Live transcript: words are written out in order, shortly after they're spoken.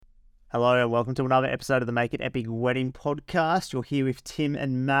Hello and welcome to another episode of the Make It Epic Wedding Podcast. You're here with Tim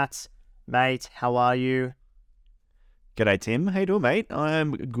and Matt. Mate, how are you? G'day, Tim. How you doing, mate?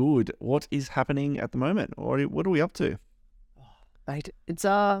 I'm good. What is happening at the moment? What are we up to? Mate, it's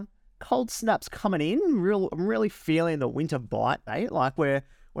cold snaps coming in. I'm really feeling the winter bite, mate. Like we're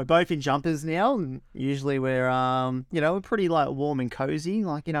both in jumpers now, and usually we're we're pretty like warm and cozy,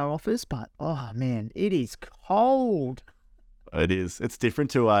 like in our office. But oh man, it is cold. It is. It's different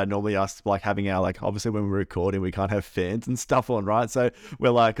to normally us like having our obviously when we're recording we can't have fans and stuff on, right? So we're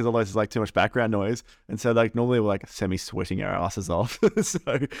like, because otherwise there's too much background noise, and so normally we're semi-sweating our asses off.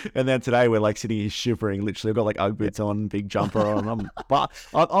 And then today we're sitting here shivering. Literally, I've got Ugg boots on, big jumper on. But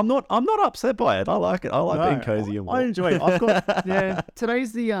I'm not upset by it. I like it. I like being cozy and warm. I enjoy it. I've got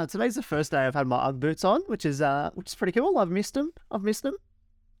Today's the first day I've had my Ugg boots on, which is pretty cool. I've missed them.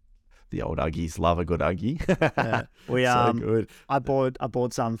 The old Uggies love a good Uggie. Yeah. So good. I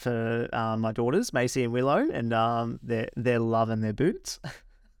bought some for my daughters, Macy and Willow, and they're loving their boots.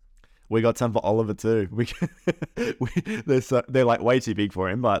 We got some for Oliver too. They're way too big for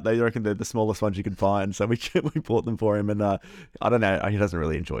him, but they reckon they're the smallest ones you can find. So we bought them for him, and I don't know, he doesn't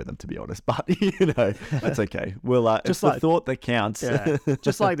really enjoy them, to be honest. But that's okay. We'll it's the thought that counts. Yeah.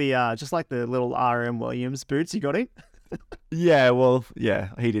 just like the little RM Williams boots you got him. Yeah, well, yeah,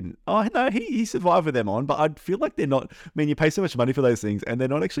 he didn't. Oh, no, he survived with them on, but I feel like they're not. I mean, you pay so much money for those things, and they're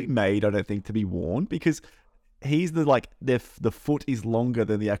not actually made, I don't think, to be worn, because he's the foot is longer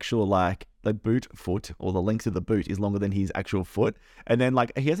than the actual the boot foot, or the length of the boot is longer than his actual foot, and then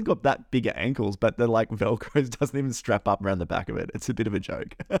he hasn't got that bigger ankles, but the Velcro doesn't even strap up around the back of it. It's a bit of a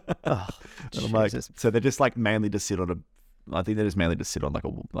joke. Oh, and I'm so they're just mainly to sit on I think they're just mainly to sit on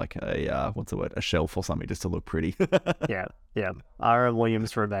a shelf or something, just to look pretty. Yeah. RM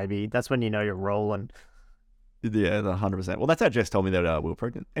Williams for a baby. That's when you know you're rolling. Yeah, 100%. Well, that's how Jess told me that we were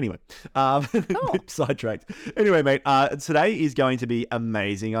pregnant. Anyway, sidetracked. Anyway, mate, today is going to be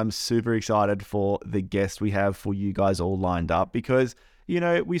amazing. I'm super excited for the guest we have for you guys all lined up, because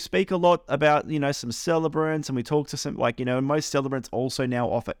we speak a lot about, some celebrants, and we talk to some, most celebrants also now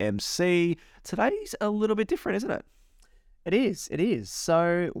offer MC. Today's a little bit different, isn't it? It is.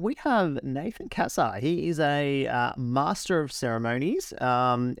 So we have Nathan Cassar. He is a master of ceremonies,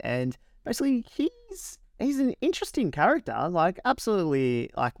 and basically he's an interesting character. Absolutely,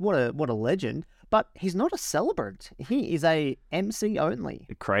 what a legend. But he's not a celebrant. He is a MC only.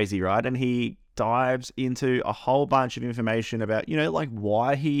 Crazy, right? And he dives into a whole bunch of information about,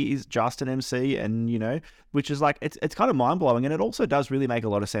 why he is just an MC, and, which is it's kind of mind blowing. And it also does really make a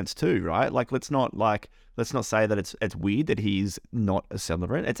lot of sense too, right? Let's not say that it's weird that he's not a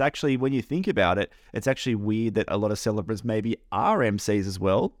celebrant. It's actually, when you think about it, it's actually weird that a lot of celebrants maybe are MCs as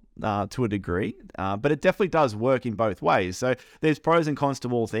well, to a degree. But it definitely does work in both ways. So there's pros and cons to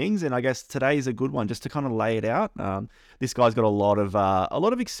all things, and I guess today's a good one just to kind of lay it out. This guy's got a lot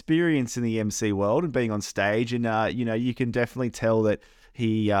of experience in the MC world and being on stage, and you can definitely tell that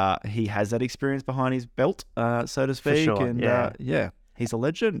he has that experience behind his belt, so to speak. For sure, and yeah. He's a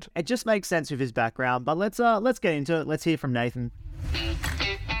legend. It just makes sense with his background. But let's get into it. Let's hear from Nathan.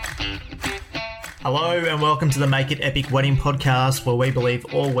 Hello and welcome to the Make It Epic Wedding Podcast, where we believe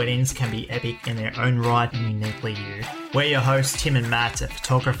all weddings can be epic in their own right and uniquely you. We're your hosts, Tim and Matt, a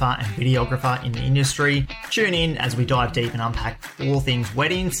photographer and videographer in the industry. Tune in as we dive deep and unpack all things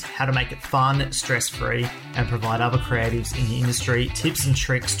weddings, how to make it fun, stress-free, and provide other creatives in the industry tips and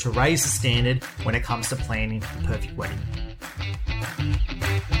tricks to raise the standard when it comes to planning the perfect wedding.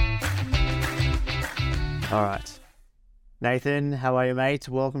 All right. Nathan, how are you, mate?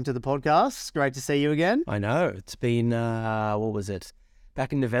 Welcome to the podcast. Great to see you again. I know. It's been, what was it?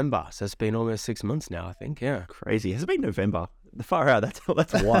 Back in November. So it's been almost 6 months now, I think. Yeah. Crazy. Has it been November? Far out.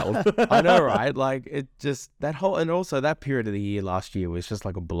 That's wild. I know, right? It just, that whole, and also that period of the year last year was just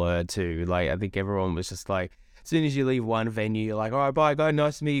a blur too. I think everyone was just as soon as you leave one venue, you're like, all right, bye, guys.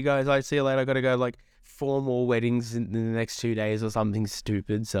 Nice to meet you guys. I see you later. I got to go 4 more weddings in the next 2 days or something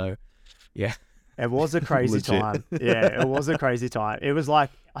stupid. So, yeah. It was a crazy time. Yeah, it was a crazy time. It was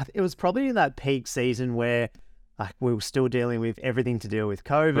it was probably in that peak season where we were still dealing with everything to deal with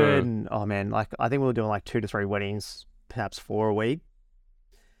COVID. And oh man, I think we were doing 2 to 3 weddings, perhaps 4 a week.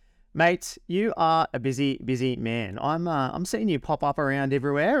 Mate, you are a busy man. I'm seeing you pop up around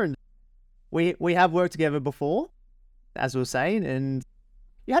everywhere, and we have worked together before, as we were saying, and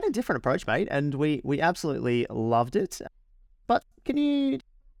you had a different approach, mate, and we absolutely loved it. But can you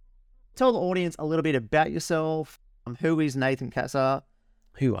tell the audience a little bit about yourself? Who is Nathan Cassar?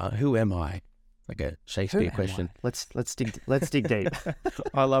 Who am I? like a Who Shakespeare am question. I? Let's dig deep.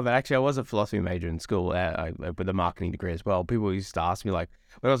 I love it. Actually, I was a philosophy major in school with a marketing degree as well. People used to ask me, like,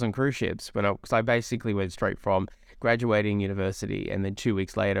 when I was on cruise ships, because I basically went straight from graduating university, and then 2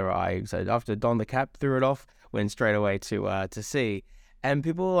 weeks later, so after donned the cap, threw it off, went straight away to sea. And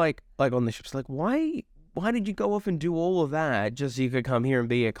people were like on the ships, like, why did you go off and do all of that just so you could come here and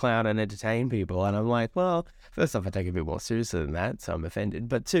be a clown and entertain people? And I'm like, well, first off, I take it a bit more seriously than that, so I'm offended.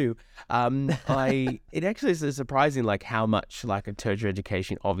 But two, it actually is surprising, like, how much, like, a tertiary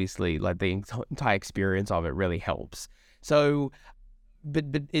education, obviously, like, the entire experience of it really helps. So, but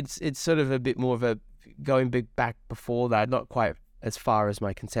it's sort of a bit more of a going back before that, not quite as far as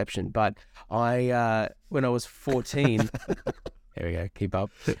my conception, but when I was 14. There we go, keep up.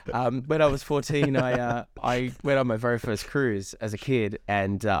 When I was 14, I went on my very first cruise as a kid,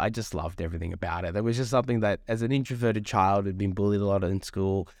 and I just loved everything about it. There was just something that, as an introverted child, had been bullied a lot in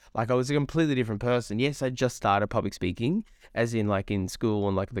school. Like, I was a completely different person. Yes, I just started public speaking, as in, like, in school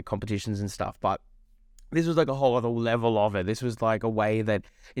and, like, the competitions and stuff, but this was like a whole other level of it. This was like a way that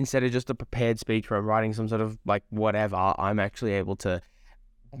instead of just a prepared speech where I'm writing some sort of, like, whatever, I'm actually able to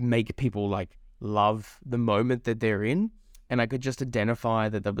make people, like, love the moment that they're in. And I could just identify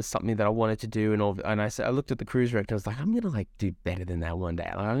that there was something that I wanted to do. And I looked at the cruise director, I was like, I'm going to, like, do better than that one day.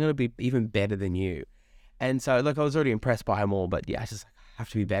 Like, I'm going to be even better than you. And so, like, I was already impressed by him all, but yeah, I just have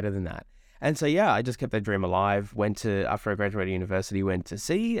to be better than that. And so, yeah, I just kept that dream alive. After I graduated university, went to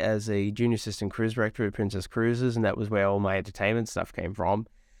sea as a junior assistant cruise director at Princess Cruises. And that was where all my entertainment stuff came from.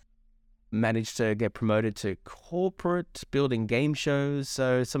 Managed to get promoted to corporate, building game shows.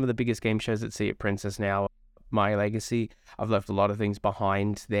 So some of the biggest game shows at sea at Princess now, my legacy. I've left a lot of things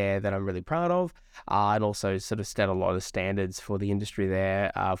behind there that I'm really proud of, and also sort of set a lot of standards for the industry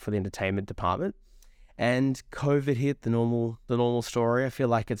there, for the entertainment department. And COVID hit, the normal story. I feel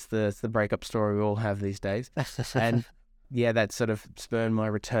like it's the breakup story we all have these days. And yeah, that sort of spurred my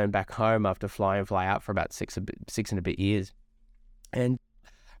return back home after fly out for about six and a bit years. And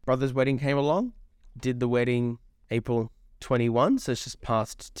brother's wedding came along, did the wedding April 21, so it's just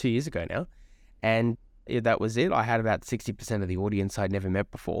past 2 years ago now. And that was it. I had about 60% of the audience I'd never met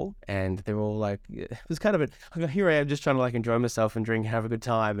before, and they're all like, it was kind of here I am just trying to, like, enjoy myself and drink, have a good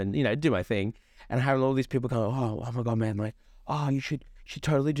time, and, you know, do my thing. And having all these people go, oh my God, man, like, oh, you should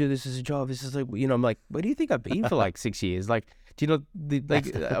totally do this as a job. This is like, you know, I'm like, where do you think I've been for like 6 years? Like, do you know,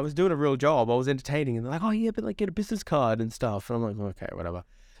 I was doing a real job. I was entertaining, and they're like, oh yeah, but, like, get a business card and stuff. And I'm like, okay, whatever.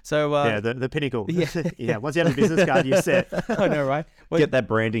 So yeah, the pinnacle. Yeah. Yeah. Once you have a business card, you're set. I know, right? Get that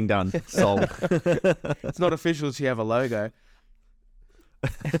branding done. Sold. It's not official until you have a logo.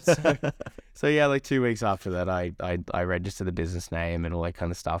 So yeah, like 2 weeks after that, I registered the business name and all that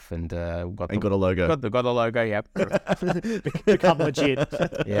kind of stuff, and got a logo. Got the logo. Yep. Become legit.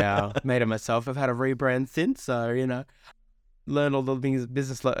 Yeah, made it myself. I've had a rebrand since, so, you know, learned all the things,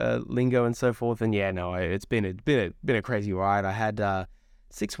 business lingo and so forth. And yeah, no, it's been a crazy ride. I had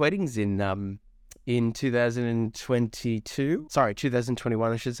 6 weddings in 2022. Sorry,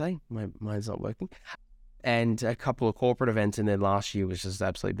 2021, I should say. My mind's not working. And a couple of corporate events, and then last year was just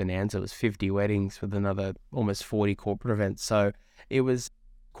absolutely bonanza. It was 50 weddings with another almost 40 corporate events. So it was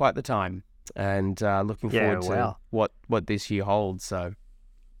quite the time, and looking forward to what this year holds. So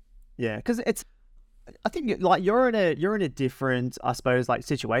yeah, because I think, like, you're in a different, I suppose, like,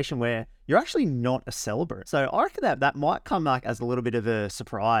 situation where you're actually not a celebrant. So I reckon that might come, like, as a little bit of a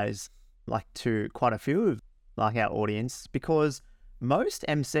surprise, like, to quite a few of, like, our audience, because most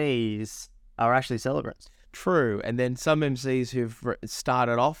MCs are actually celebrants. True. And then some MCs who've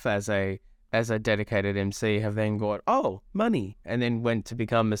started off as a dedicated MC have then got, oh, money, and then went to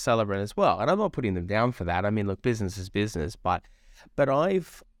become a celebrant as well. And I'm not putting them down for that. I mean, look, business is business, but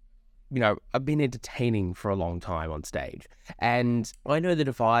I've been entertaining for a long time on stage. And I know that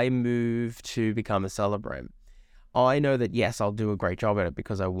if I move to become a celebrant, I know that, yes, I'll do a great job at it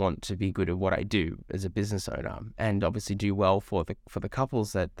because I want to be good at what I do as a business owner, and obviously do well for the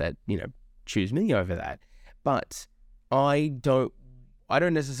couples that you know, choose me over that. But I don't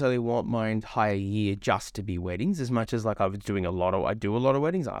necessarily want my entire year just to be weddings, as much as, like, I do a lot of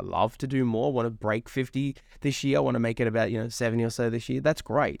weddings. I love to do more. I want to break 50 this year. I want to make it about, 70 or so this year. That's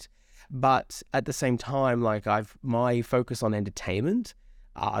great. But at the same time, like, my focus on entertainment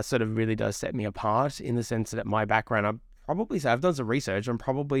sort of really does set me apart, in the sense that my background, I've done some research. I would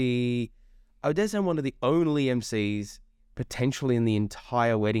dare say I'm one of the only MCs potentially in the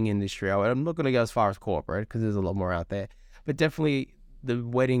entire wedding industry. I'm not going to go as far as corporate, because there's a lot more out there, but definitely the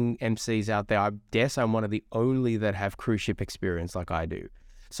wedding MCs out there, I dare say I'm one of the only that have cruise ship experience like I do.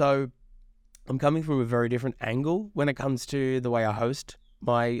 So I'm coming from a very different angle when it comes to the way I host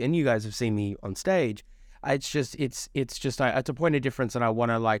and you guys have seen me on stage. It's a point of difference that I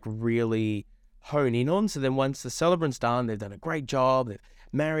want to like really hone in on. So then once the celebrant's done, they've done a great job. They've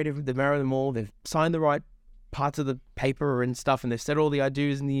married them all. They've signed the right parts of the paper and stuff, and they've said all the I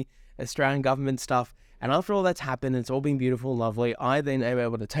do's and the Australian government stuff. And after all that's happened, it's all been beautiful and lovely. I then am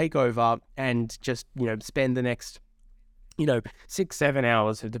able to take over and just, spend the next, 6-7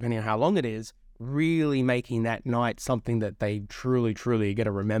 hours, depending on how long it is, really making that night something that they truly, truly get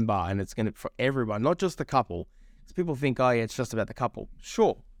to remember. And it's going to, for everyone, not just the couple. Because people think, oh yeah, it's just about the couple.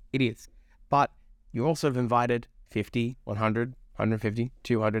 Sure, it is. But you also have invited 50, 100, 150,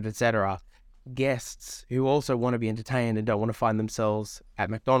 200, etc. guests who also want to be entertained and don't want to find themselves at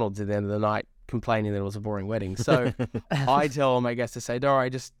McDonald's at the end of the night complaining that it was a boring wedding. So I tell my guests to say, don't worry,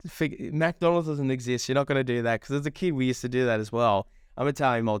 just McDonald's doesn't exist. You're not going to do that. Because as a kid, we used to do that as well. I'm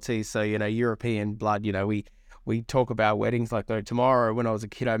Italian Maltese, so, European blood, we talk about weddings like tomorrow. When I was a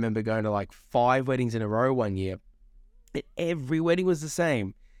kid, I remember going to like 5 weddings in a row one year. And every wedding was the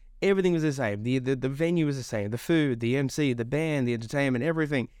same. Everything was the same. The venue was the same. The food, the MC, the band, the entertainment,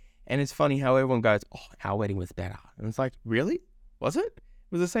 everything. And it's funny how everyone goes, oh, our wedding was better. And it's like, really? Was it?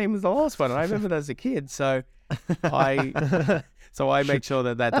 It was the same as the last one. And I remember that as a kid. So I make sure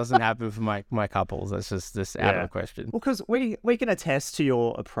that doesn't happen for my couples. That's just out of the question. Well, because we can attest to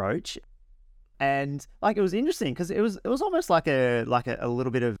your approach. And like, it was interesting because it was almost like a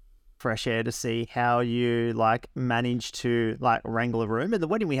little bit of fresh air to see how you like managed to like wrangle a room. And the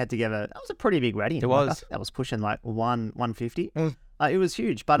wedding we had together, that was a pretty big wedding. It was. I think that was pushing like 150. It was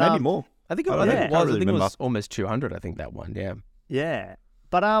huge, but maybe more. I think it was. I think it was almost 200. I think that one. Yeah. Yeah,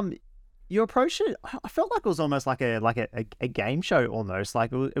 but your approach, I felt like it was almost like a game show almost.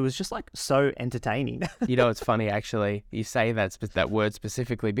 Like it was just like so entertaining. It's funny actually. You say that word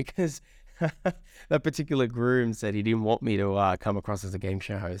specifically because that particular groom said he didn't want me to come across as a game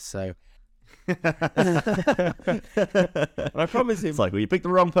show host. So and I promise him, it's like, well, you picked the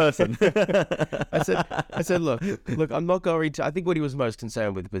wrong person. I said, look, I'm not going to. I think what he was most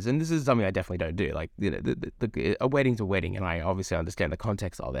concerned with was, and this is something I definitely don't do. Like, a wedding's a wedding, and I obviously understand the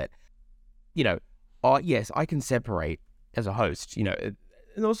context of it. Yes, I can separate as a host. And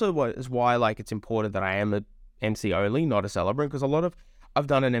also is why like it's important that I am a MC only, not a celebrant, because I've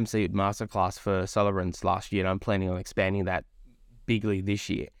done an MC masterclass for celebrants last year, and I'm planning on expanding that bigly this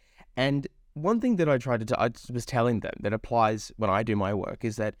year. And one thing that I was telling them that applies when I do my work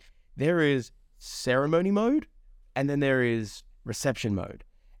is that there is ceremony mode and then there is reception mode.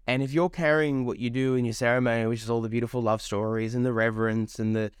 And if you're carrying what you do in your ceremony, which is all the beautiful love stories and the reverence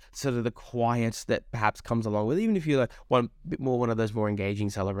and the sort of the quiet that perhaps comes along with, even if you're like one of those more engaging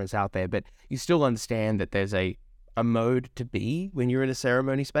celebrants out there, but you still understand that there's a mode to be when you're in a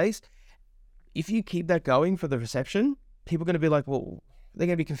ceremony space. If you keep that going for the reception, people are going to be like, well, they're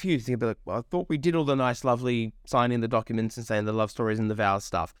going to be confused. They're going to be like, well, I thought we did all the nice, lovely signing the documents and saying the love stories and the vows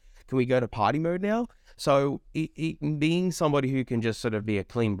stuff. Can we go to party mode now? So being somebody who can just sort of be a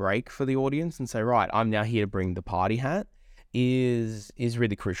clean break for the audience and say, right, I'm now here to bring the party hat is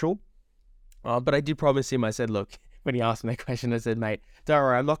really crucial. But I did promise him, I said, look, when he asked me that question, I said, mate, don't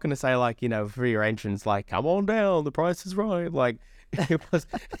worry, I'm not going to say like, for your entrance, like, come on down, the price is right. Like, it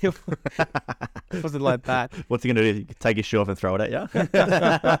wasn't like that. What's he going to do? Take his shoe off and throw it at you?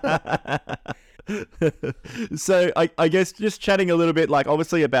 So I guess just chatting a little bit, like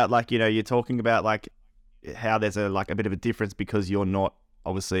obviously about like, you're talking about like how there's a bit of a difference because you're not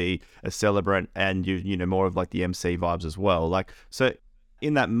obviously a celebrant and you know more of like the MC vibes as well. Like, so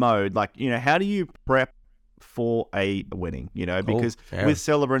in that mode, like, how do you prep for a wedding, because with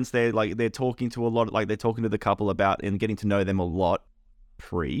celebrants, they're talking to a lot, like they're talking to the couple about and getting to know them a lot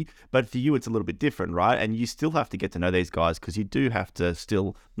pre, but for you it's a little bit different, right? And you still have to get to know these guys because you do have to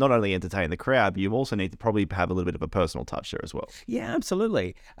still not only entertain the crowd, but you also need to probably have a little bit of a personal touch there as well. Yeah,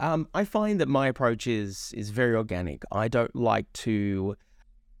 absolutely. I find that my approach is very organic. I don't like to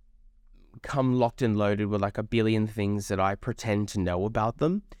come locked and loaded with like a billion things that I pretend to know about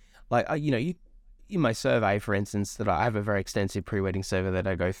them. Like, in my survey, for instance, that I have a very extensive pre-wedding survey that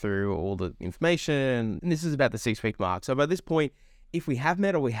I go through all the information, and this is about the 6-week mark. So by this point, if we have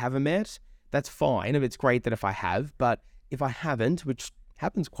met or we haven't met, that's fine. It's great that if I have, but if I haven't, which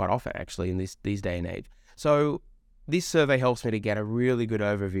happens quite often actually in these day and age. So this survey helps me to get a really good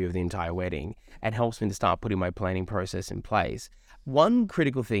overview of the entire wedding and helps me to start putting my planning process in place. One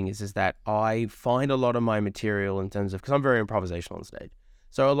critical thing is that I find a lot of my material in terms of, because I'm very improvisational on stage.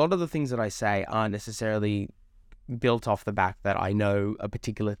 So a lot of the things that I say aren't necessarily built off the back that I know a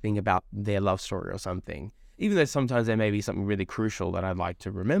particular thing about their love story or something, even though sometimes there may be something really crucial that I'd like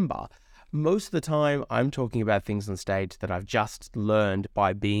to remember. most of the time I'm talking about things on stage that I've just learned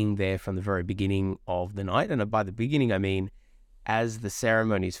by being there from the very beginning of the night. And by the beginning, I mean as the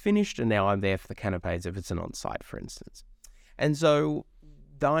ceremony's finished and now I'm there for the canapes if it's an on-site, for instance. And so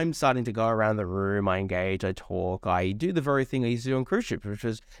I'm starting to go around the room, I engage, I talk, I do the very thing I used to do on cruise ships, which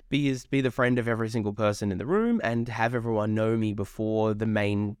was be the friend of every single person in the room and have everyone know me before the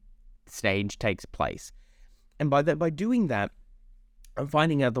main stage takes place. And by doing that, I'm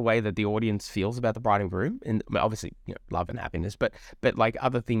finding out the way that the audience feels about the bride and groom, and obviously, love and happiness, but like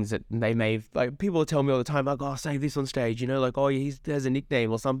other things that they may, like people tell me all the time, like, oh, say this on stage, like, oh, he has a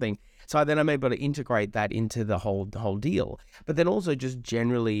nickname or something. So then I'm able to integrate that into the whole deal. But then also just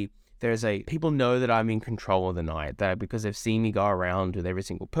generally, people know that I'm in control of the night, that because they've seen me go around with every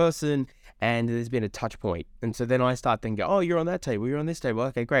single person and there's been a touch point. And so then I start thinking, oh, you're on that table, you're on this table.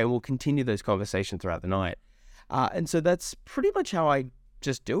 Okay, great. And we'll continue those conversations throughout the night. And so that's pretty much how I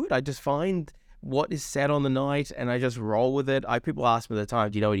just do it. I just find what is said on the night and I just roll with it. People ask me all the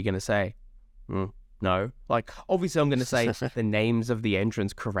time, do you know what you're going to say? No. Like, obviously I'm going to say the names of the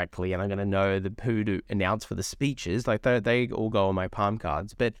entrants correctly and I'm going to know who to announce for the speeches. Like, they all go on my palm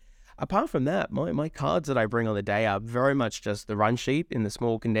cards. But apart from that, my cards that I bring on the day are very much just the run sheet in the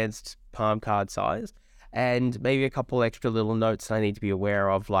small condensed palm card size. And maybe a couple extra little notes I need to be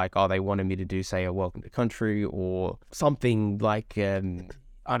aware of, like, oh, they wanted me to do, say, a welcome to country or something like, I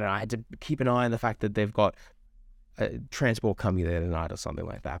don't know, I had to keep an eye on the fact that they've got transport coming there tonight or something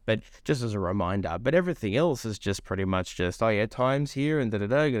like that. But just as a reminder. But everything else is just pretty much just, oh, yeah, time's here and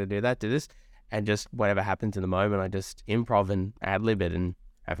da-da-da, going to do that, do this. And just whatever happens in the moment, I just improv and ad-lib it and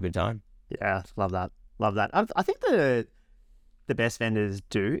have a good time. Yeah, love that. Love that. I think the best vendors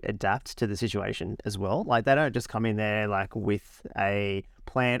do adapt to the situation as well. Like, they don't just come in there like with a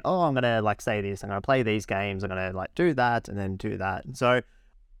plan. Oh, I'm gonna like say this. I'm gonna play these games. I'm gonna like do that and then do that. And so,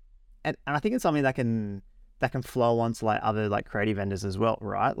 and I think it's something that can flow onto like other like creative vendors as well,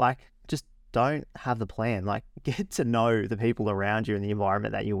 right? Like, just don't have the plan. Like, get to know the people around you and the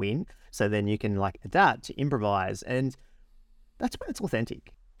environment that you're in, so then you can like adapt, improvise, and that's when it's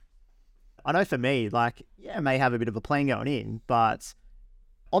authentic. I know for me, like, yeah, I may have a bit of a plan going in, but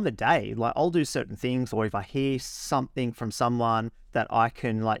on the day, like, I'll do certain things, or if I hear something from someone that I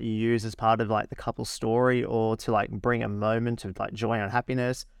can like use as part of like the couple story, or to like bring a moment of like joy and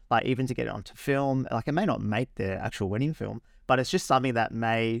happiness, like even to get it onto film. Like, it may not make the actual wedding film, but it's just something that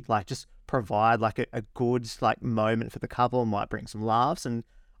may like just provide like a good like moment for the couple, might bring some laughs. And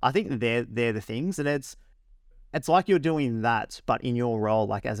I think they're the things, and it's like you're doing that, but in your role,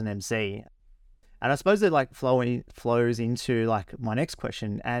 like as an MC. And I suppose it like flows into like my next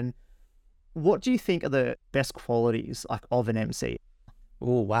question. And what do you think are the best qualities like of an MC?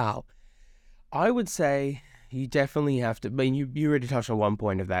 Oh, wow. I would say you definitely have to, I mean, you already touched on one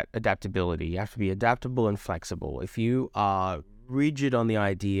point of that, adaptability. You have to be adaptable and flexible. If you are rigid on the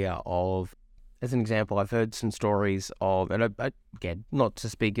idea of, as an example, I've heard some stories of, and again, not to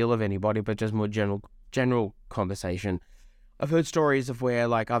speak ill of anybody, but just more general conversation. I've heard stories of where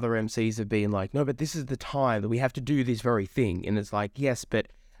like other MCs have been like, no, but this is the time that we have to do this very thing. And it's like, yes, but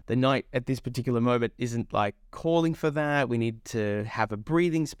the night at this particular moment isn't like calling for that. We need to have a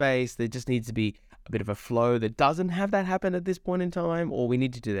breathing space. There just needs to be a bit of a flow that doesn't have that happen at this point in time, or we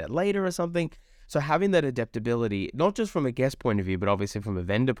need to do that later or something. So having that adaptability, not just from a guest point of view, but obviously from a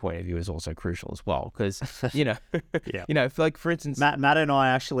vendor point of view, is also crucial as well. Because, yeah. Like for instance, Matt and I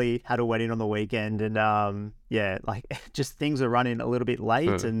actually had a wedding on the weekend, and like just things are running a little bit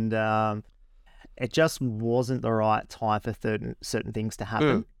late, and it just wasn't the right time for certain things to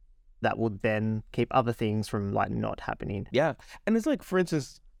happen. That would then keep other things from like not happening. Yeah, and it's like, for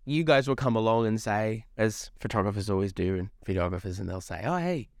instance, you guys will come along and say, as photographers always do, and videographers, and they'll say, oh,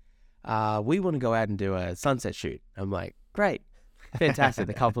 hey, we want to go out and do a sunset shoot. I'm like, great, fantastic.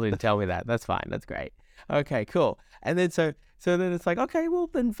 The couple didn't tell me that. That's fine. That's great. Okay, cool. And then so then it's like, okay, well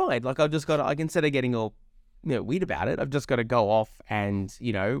then fine. Like, instead of getting all weird about it, I've just got to go off and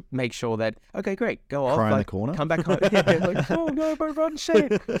make sure that, okay, great, go off. Cry in the corner. Come back home. Like, oh no, my run shit.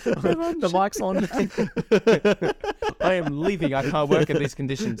 The mic's on. I am leaving. I can't work in these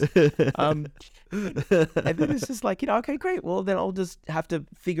conditions. And then it's just like, okay, great. Well, then I'll just have to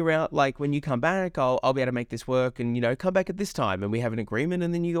figure out, like, when you come back, I'll be able to make this work, and come back at this time, and we have an agreement,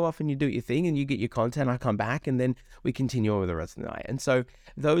 and then you go off and you do your thing, and you get your content. I come back, and then we continue on with the rest of the night. And so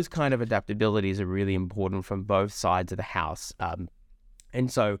those kind of adaptabilities are really important from both sides of the house. And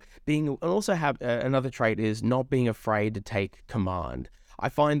so another trait is not being afraid to take command. I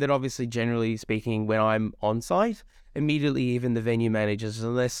find that obviously, generally speaking, when I'm on site, immediately even the venue managers,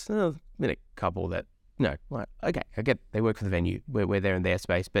 unless a couple that, okay, I get they work for the venue, we're there in their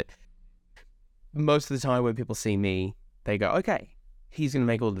space, but most of the time when people see me, they go, okay, he's going to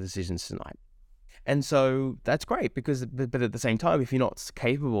make all the decisions tonight. And so that's great because, but at the same time, if you're not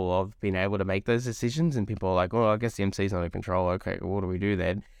capable of being able to make those decisions and people are like, oh, I guess the MC's not in control. Okay, well, what do we do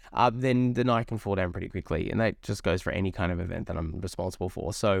then? Then the night can fall down pretty quickly. And that just goes for any kind of event that I'm responsible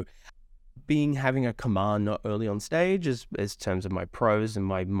for. So having a command not early on stage as terms of my prose and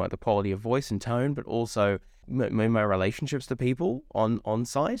the quality of voice and tone, but also my relationships to people on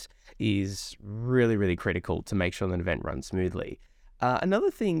site is really, really critical to make sure that an event runs smoothly. Another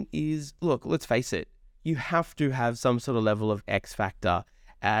thing is, look, let's face it, you have to have some sort of level of X factor.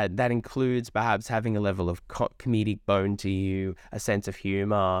 That includes perhaps having a level of comedic bone to you, a sense of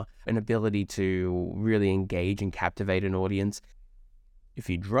humor, an ability to really engage and captivate an audience. If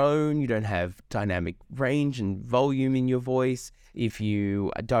you drone, you don't have dynamic range and volume in your voice. If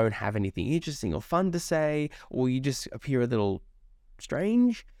you don't have anything interesting or fun to say, or you just appear a little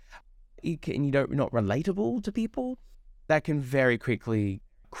strange, you're not relatable to people, that can very quickly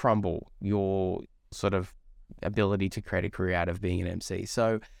crumble your sort of ability to create a career out of being an MC.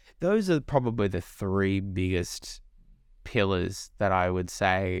 So those are probably the three biggest pillars that I would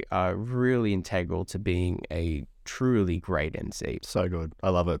say are really integral to being a truly great MC. So good. I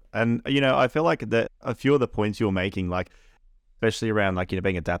love it. And, I feel like that a few of the points you're making, like, especially around like,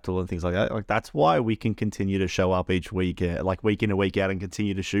 being adaptable and things like that, like that's why we can continue to show up each week, like week in and week out, and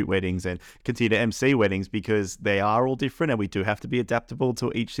continue to shoot weddings and continue to MC weddings, because they are all different and we do have to be adaptable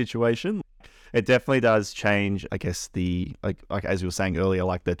to each situation. It definitely does change, I guess, the, like as we were saying earlier,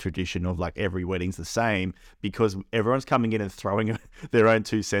 like the tradition of like every wedding's the same, because everyone's coming in and throwing their own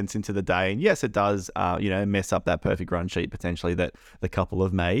 2 cents into the day. And yes, it does, mess up that perfect run sheet potentially that the couple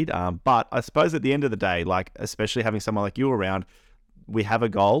have made. But I suppose at the end of the day, like, especially having someone like you around, we have a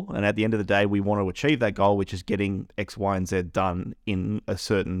goal. And at the end of the day, we want to achieve that goal, which is getting X, Y, and Z done in a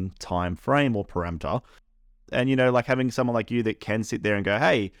certain time frame or parameter. And, like having someone like you that can sit there and go,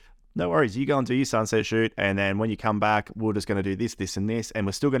 hey, no worries, you go and do your sunset shoot, and then when you come back, we're just going to do this, this, and this, and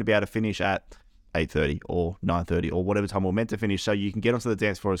we're still going to be able to finish at 8:30 or 9:30 or whatever time we're meant to finish, so you can get onto the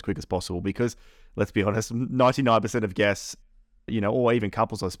dance floor as quick as possible. Because, let's be honest, 99% of guests, or even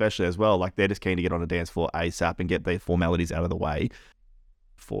couples especially as well, like they're just keen to get on the dance floor ASAP and get their formalities out of the way,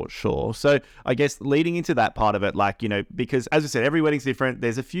 for sure. So I guess leading into that part of it, like, because as I said, every wedding's different.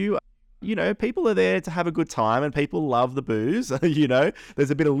 There's a few... people are there to have a good time, and people love the booze. There's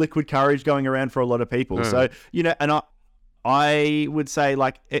a bit of liquid courage going around for a lot of people. So, and I would say,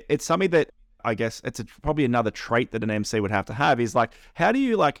 like, it's something that I guess it's probably another trait that an MC would have to have, is like, how do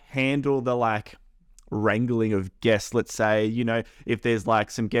you like handle the like wrangling of guests? Let's say, if there's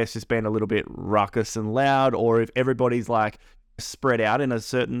like some guests just being a little bit ruckus and loud, or if everybody's like spread out in a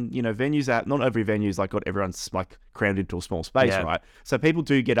certain, venues out. Not every venue's like got everyone's like crammed into a small space, right? So people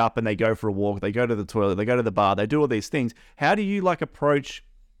do get up and they go for a walk, they go to the toilet, they go to the bar, they do all these things. How do you like approach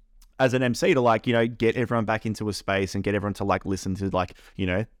as an MC to like, get everyone back into a space and get everyone to like listen to like,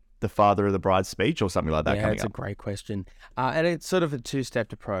 the father of the bride's speech or something like that coming up? Yeah, it's a great question. And it's sort of a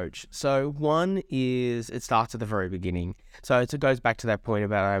two-stepped approach. So one is it starts at the very beginning. So it goes back to that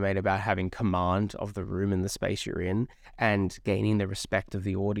point I made about having command of the room and the space you're in and gaining the respect of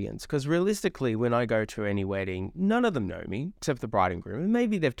the audience. Because realistically, when I go to any wedding, none of them know me except the bride and groom. And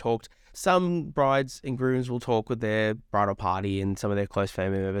maybe they've talked, some brides and grooms will talk with their bridal party and some of their close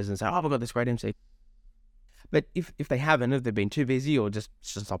family members and say, oh, I've got this great MC. But if they haven't, if they've been too busy or just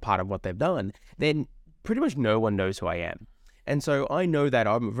not part of what they've done, then pretty much no one knows who I am. And so I know that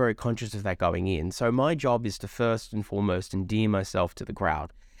I'm very conscious of that going in. So my job is to first and foremost endear myself to the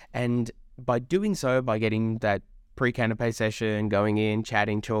crowd. And by doing so, by getting that pre-canapé session, going in,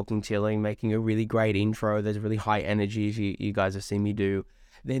 chatting, talking, chilling, making a really great intro, there's really high energy as you guys have seen me do,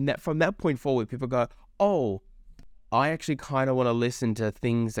 then from that point forward, people go, oh, I actually kind of want to listen to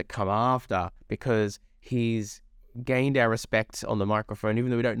things that come after, because he's gained our respect on the microphone. Even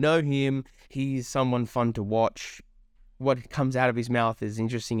though we don't know him, he's someone fun to watch. What comes out of his mouth is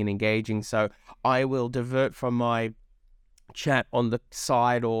interesting and engaging. So I will divert from my chat on the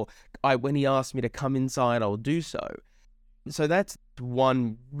side, or when he asks me to come inside, I'll do so. So that's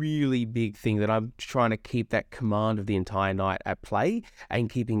one really big thing that I'm trying to keep that command of the entire night at play and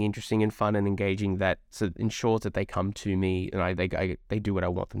keeping interesting and fun and engaging, that so ensures that they come to me and they do what I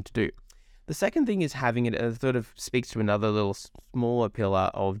want them to do. The second thing is having it sort of speaks to another little smaller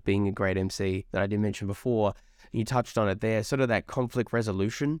pillar of being a great MC that I didn't mention before. You touched on it there, sort of that conflict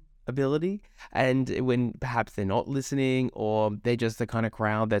resolution ability. And when perhaps they're not listening, or they're just the kind of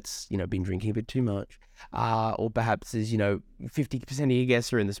crowd that's, been drinking a bit too much, or perhaps is, 50% of your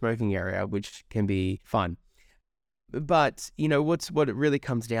guests are in the smoking area, which can be fun. But, you know, what it really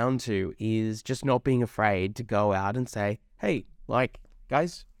comes down to is just not being afraid to go out and say, hey, like,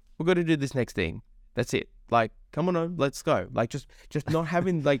 guys, we've got to do this next thing. That's it. Like, come on, let's go. Like, just not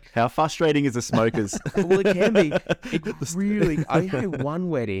having, like... How frustrating is the smokers? Well, it can be. It really... I had one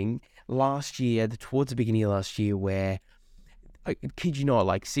wedding last year, towards the beginning of last year, where, I kid you not,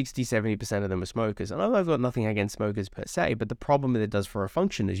 like 60-70% of them are smokers. And I've got nothing against smokers per se, but the problem that it does for a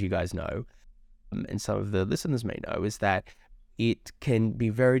function, as you guys know, and some of the listeners may know, is that it can be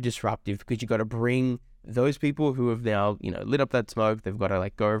very disruptive because you've got to bring those people who have now, you know, lit up that smoke. They've got to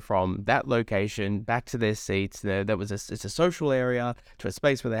like go from that location back to their seats. It's a social area to a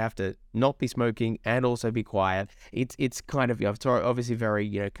space where they have to not be smoking and also be quiet. It's kind of obviously very,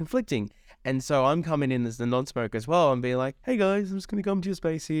 you know, conflicting. And so I'm coming in as the non-smoker as well and being like, hey guys, I'm just going to come to your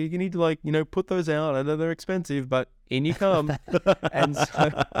space here. You need to like, you know, put those out. I know they're expensive, but in you come. And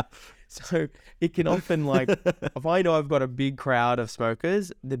so it can often like, if I know I've got a big crowd of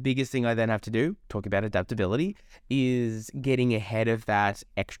smokers, the biggest thing I then have to do, talk about adaptability, is getting ahead of that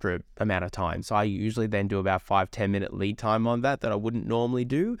extra amount of time. So I usually then do about 5-10 minute lead time on that I wouldn't normally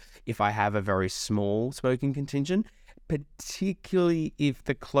do if I have a very small smoking contingent, particularly if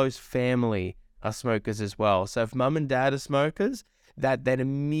the close family are smokers as well. So if mum and dad are smokers, that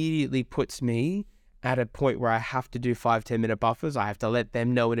immediately puts me at a point where I have to do 5-10 minute buffers. I have to let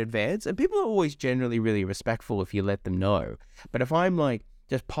them know in advance. And people are always generally really respectful if you let them know. But if I'm like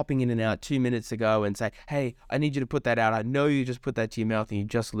just popping in and out 2 minutes ago and say, hey, I need you to put that out. I know you just put that to your mouth and you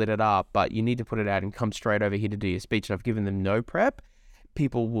just lit it up, but you need to put it out and come straight over here to do your speech. And I've given them no prep.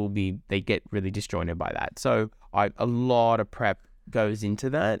 People they get really disjointed by that. So a lot of prep goes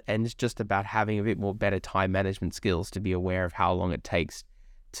into that. And it's just about having a bit more better time management skills to be aware of how long it takes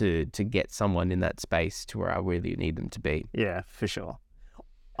to get someone in that space to where I really need them to be. Yeah, for sure.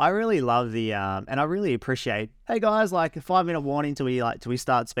 I really love the and I really appreciate, hey guys, like a 5-minute warning till we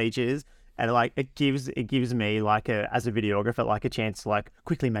start speeches, and like it gives me like as a videographer like a chance to like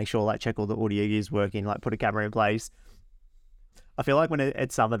quickly make sure like check all the audio is working, like put a camera in place. I feel like when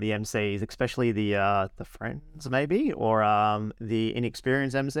it's some of the MCs, especially the friends maybe, or the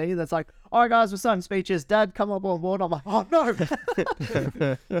inexperienced MC, that's like, all right guys, we're starting speeches. Dad, come up on board. I'm like, oh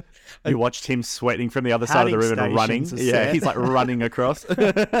no. You watched him sweating from the other side of the room and running. Yeah, he's like running across.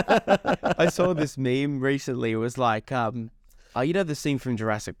 I saw this meme recently. It was like, you know the scene from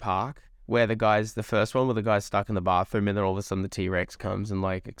Jurassic Park where the first one where the guy's stuck in the bathroom and then all of a sudden the T-Rex comes and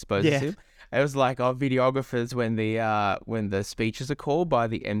like exposes him. It was like videographers when the speeches are called by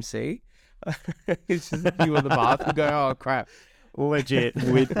the MC. It's just you in the bathroom going, oh crap. Legit.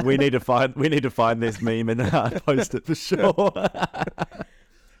 we need to find this meme and post it for sure.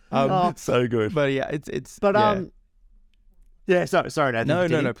 So good. But yeah, it's yeah. Sorry,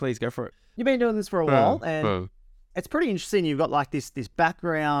 Nathan. No, please go for it. You've been doing this for a while, and it's pretty interesting. You've got like this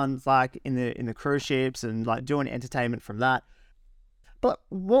background like in the cruise ships and like doing entertainment from that. But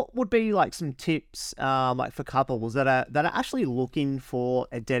what would be like some tips like for couples that are actually looking for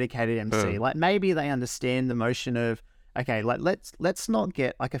a dedicated MC? Like maybe they understand the motion of, okay, like let's not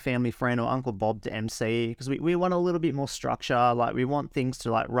get like a family friend or Uncle Bob to MC because we want a little bit more structure. Like we want things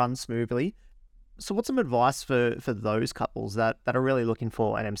to like run smoothly. So what's some advice for those couples that are really looking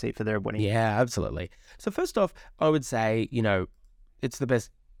for an MC for their wedding? Yeah, absolutely. So first off, I would say, you know, it's the best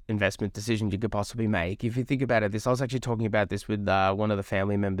investment decision you could possibly make. If you think about it, I was actually talking about this with one of the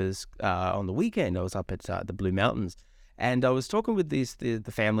family members on the weekend. I was up at the Blue Mountains, and I was talking with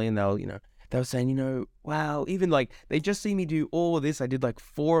the family, and they were saying, wow, even like they just see me do all of this. I did like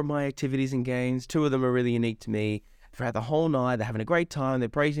 4 of my activities and games. 2 of them are really unique to me. Throughout the whole night, they're having a great time. They're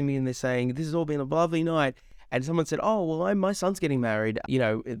praising me and they're saying, this has all been a lovely night. And someone said, oh, well, my son's getting married,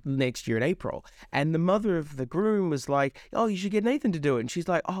 next year in April. And the mother of the groom was like, oh, you should get Nathan to do it. And she's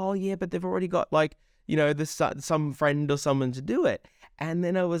like, oh, yeah, but they've already got like, some friend or someone to do it. And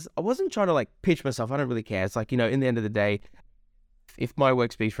then I wasn't trying to like pitch myself. I don't really care. It's like, in the end of the day, if my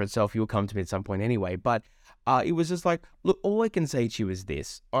work speaks for itself, you'll come to me at some point anyway. But it was just like, look, all I can say to you is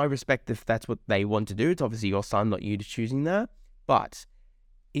this. I respect if that's what they want to do. It's obviously your son, not you, choosing that. But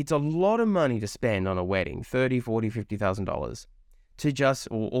it's a lot of money to spend on a wedding, $30,000, $40,000, $50,000, to just,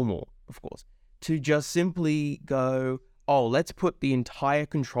 or more, of course, to just simply go, oh, let's put the entire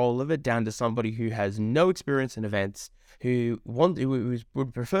control of it down to somebody who has no experience in events, who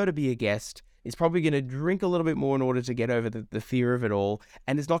would prefer to be a guest, is probably going to drink a little bit more in order to get over the fear of it all,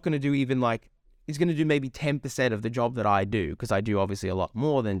 and is not going to do is going to do maybe 10% of the job that I do, because I do obviously a lot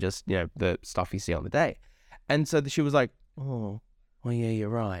more than just, the stuff you see on the day. And so she was like, oh, well, yeah, you're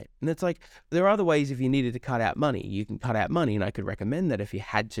right. And it's like, there are other ways if you needed to cut out money. You can cut out money, and I could recommend that if you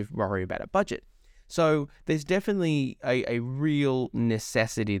had to worry about a budget. So there's definitely a real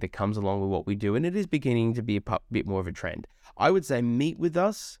necessity that comes along with what we do, and it is beginning to be a bit more of a trend. I would say meet with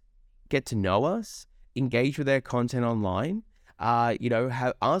us, get to know us, engage with our content online.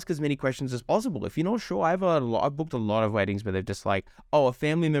 Ask as many questions as possible. If you're not sure, I've booked a lot of weddings where they're just like, oh, a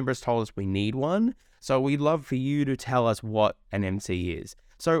family member has told us we need one, so we'd love for you to tell us what an MC is.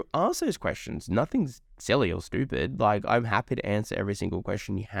 So ask those questions. Nothing's silly or stupid. Like, I'm happy to answer every single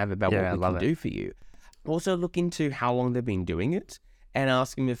question you have about what we can do for you. Also, look into how long they've been doing it and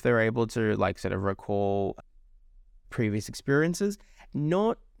ask them if they're able to, like, sort of recall previous experiences.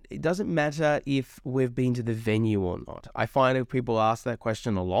 It doesn't matter if we've been to the venue or not. I find that people ask that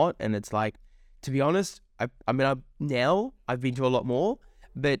question a lot, and it's like, to be honest, now I've been to a lot more,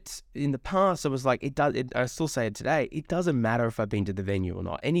 but in the past I was like, I still say it today, it doesn't matter if I've been to the venue or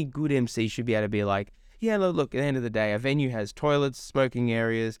not. Any good MC should be able to be like, yeah, look, at the end of the day, a venue has toilets, smoking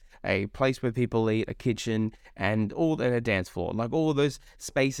areas, a place where people eat, a kitchen, and a dance floor. Like, all those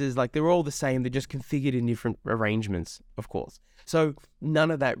spaces, like, they're all the same. They're just configured in different arrangements, of course. So none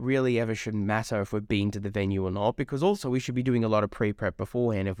of that really ever should matter if we've been to the venue or not, because also we should be doing a lot of pre-prep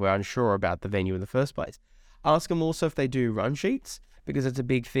beforehand if we're unsure about the venue in the first place. Ask them also if they do run sheets, because it's a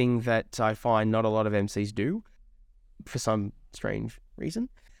big thing that I find not a lot of MCs do for some strange reason.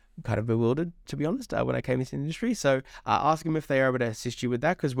 Kind of bewildered, to be honest, when I came into the industry. So ask them if they're able to assist you with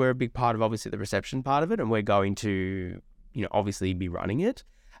that, because we're a big part of, obviously, the reception part of it, and we're going to, obviously be running it.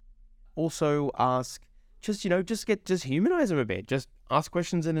 Also ask, just humanize them a bit. Just ask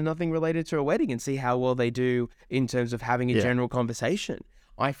questions that are nothing related to a wedding and see how well they do in terms of having a general conversation.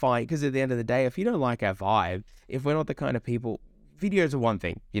 I find, because at the end of the day, if you don't like our vibe, if we're not the kind of people, videos are one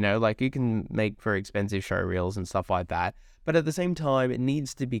thing, like, you can make very expensive show reels and stuff like that. But at the same time, it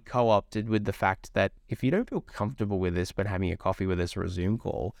needs to be co-opted with the fact that if you don't feel comfortable with this when having a coffee with us or a Zoom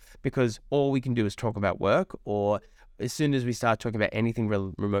call, because all we can do is talk about work, or as soon as we start talking about anything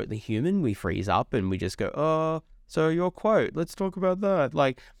remotely human, we freeze up and we just go, oh, so your quote, let's talk about that.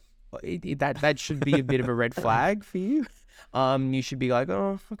 Like, that should be a bit of a red flag for you. You should be like,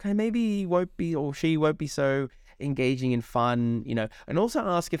 oh, okay, maybe he won't be, or she won't be so engaging and fun, and also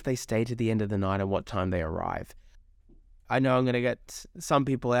ask if they stay to the end of the night and what time they arrive. I know I'm going to get some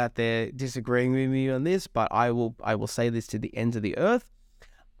people out there disagreeing with me on this, but I will say this to the ends of the earth.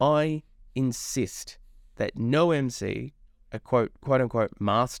 I insist that no MC, a quote unquote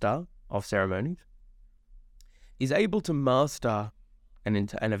master of ceremonies, is able to master an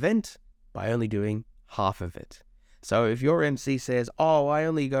event by only doing half of it. So if your MC says, oh, I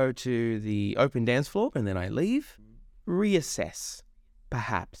only go to the open dance floor and then I leave, reassess,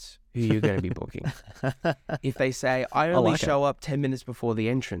 perhaps, who you're going to be booking. If they say, I only show up 10 minutes before the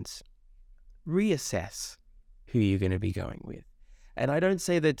entrance, reassess who you're going to be going with. And I don't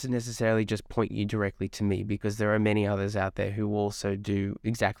say that to necessarily just point you directly to me, because there are many others out there who also do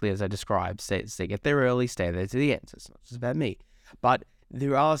exactly as I described. They get there early, stay there to the end. So it's not just about me. But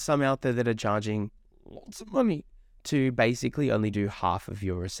there are some out there that are charging lots of money to basically only do half of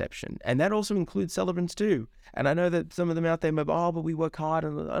your reception. And that also includes celebrants too. And I know that some of them out there may be, oh, but we work hard.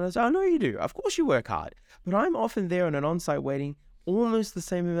 And I say, I know you do. Of course you work hard. But I'm often there on an on-site wedding almost the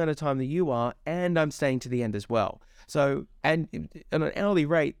same amount of time that you are, and I'm staying to the end as well. So, and on an hourly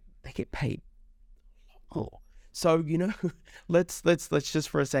rate, they get paid a lot more. So, let's just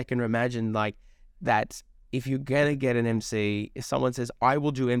for a second imagine like that. If you're going to get an MC, if someone says, I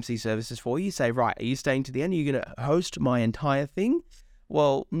will do MC services for you, say, right, are you staying to the end? Are you going to host my entire thing?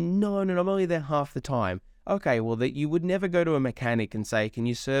 Well, no, I'm only there half the time. Okay, well, that you would never go to a mechanic and say, can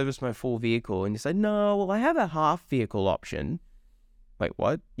you service my full vehicle? And you say, no, well, I have a half vehicle option. Wait,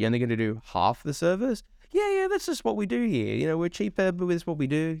 what? You're only going to do half the service? Yeah, that's just what we do here. We're cheaper, but that's what we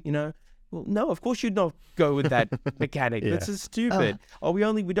do, Well, no, of course you'd not go with that mechanic. That's just stupid. We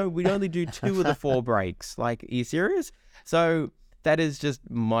only do 2 of the 4 breaks. Like, are you serious? So that is just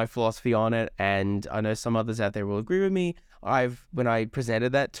my philosophy on it, and I know some others out there will agree with me. When I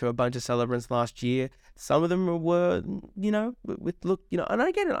presented that to a bunch of celebrants last year, some of them were, and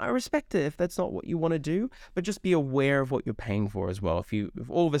I get it, I respect it if that's not what you want to do, but just be aware of what you're paying for as well. If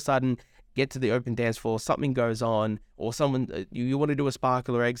all of a sudden get to the open dance floor, something goes on, or someone you want to do a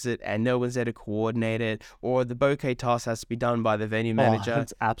sparkler exit and no one's there to coordinate it, or the bouquet toss has to be done by the venue manager.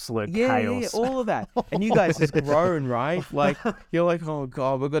 It's absolute chaos. Yeah, all of that. And you guys just groan, right? Like, you're like, oh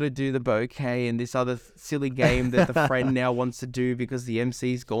God, we've got to do the bouquet and this other silly game that the friend now wants to do because the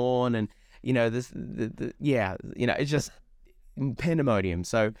MC's gone, and it's just pandemonium.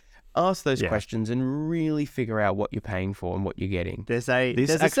 So ask those questions and really figure out what you're paying for and what you're getting. There's a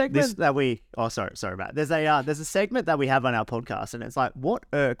segment that we sorry Matt. There's a segment that we have on our podcast, and it's like, what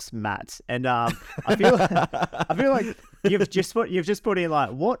irks Matt? And I feel like you've just put in like,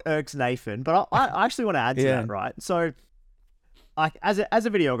 what irks Nathan, but I actually want to add to that, right? So like as a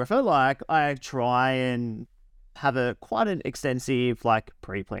videographer, like I try and have quite an extensive like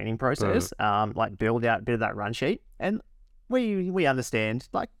pre-planning process, like build out a bit of that run sheet, and we understand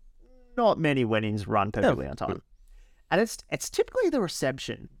like not many weddings run perfectly on time, and it's typically the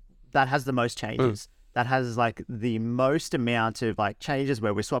reception that has the most changes, that has like the most amount of like changes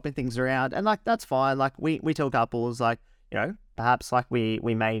where we're swapping things around, and like that's fine. Like we tell couples like, you know, perhaps like we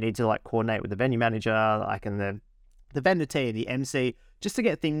may need to like coordinate with the venue manager, like and the vendor team, the MC, just to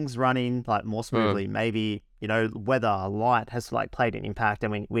get things running like more smoothly. Maybe, you know, weather, light has like played an impact,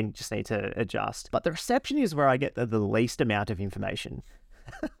 and we just need to adjust. But the reception is where I get the least amount of information.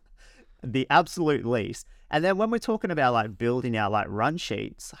 The absolute least. And then when we're talking about like building our like run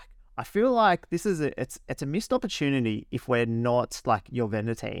sheets, like, I feel like this is it's a missed opportunity if we're not like, your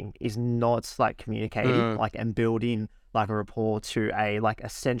vendor team is not like communicating like and building like a rapport to a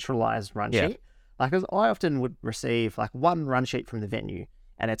centralized run sheet. Like, cause I often would receive like one run sheet from the venue,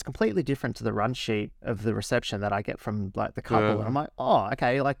 and it's completely different to the run sheet of the reception that I get from like the couple. And I'm like, oh,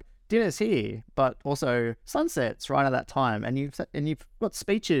 okay, like dinner's here, but also sunset's right at that time, and you've got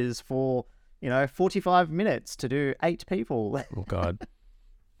speeches for, you know, 45 minutes to do 8 people. Oh God,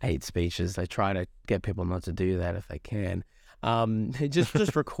 8 speeches. They try to get people not to do that if they can.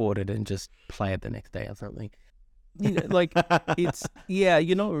 Just record it and just play it the next day or something. You know, like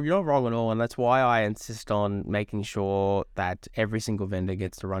you're not wrong at all, and that's why I insist on making sure that every single vendor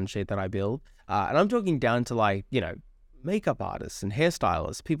gets the run sheet that I build. And I'm talking down to like, you know, makeup artists and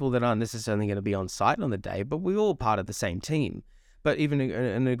hairstylists, people that aren't necessarily going to be on site on the day, but we're all part of the same team. But even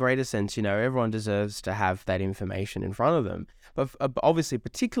in a greater sense, you know, everyone deserves to have that information in front of them. But obviously,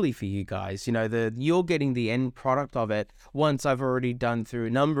 particularly for you guys, you know, you're getting the end product of it once I've already done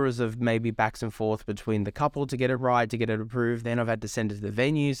through numbers of maybe backs and forth between the couple to get it right, to get it approved. Then I've had to send it to the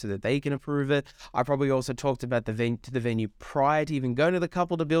venue so that they can approve it. I probably also talked about the venue prior to even going to the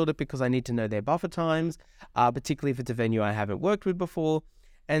couple to build it, because I need to know their buffer times, particularly if it's a venue I haven't worked with before.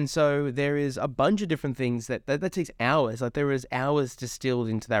 And so there is a bunch of different things that takes hours. Like, there is hours distilled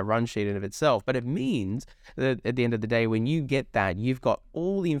into that run sheet in of itself. But it means that at the end of the day, when you get that, you've got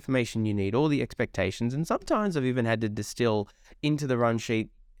all the information you need, all the expectations. And sometimes I've even had to distill into the run sheet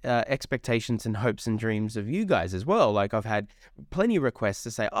expectations and hopes and dreams of you guys as well. Like, I've had plenty of requests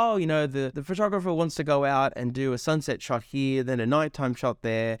to say, oh, you know, the photographer wants to go out and do a sunset shot here, then a nighttime shot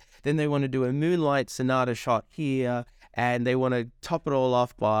there, then they want to do a moonlight sonata shot here, and they want to top it all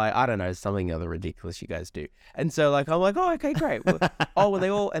off by, I don't know, something other ridiculous you guys do. And so like, I'm like, oh, okay, great. Well, they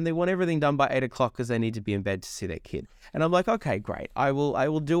want everything done by 8 o'clock because they need to be in bed to see their kid. And I'm like, okay, great. I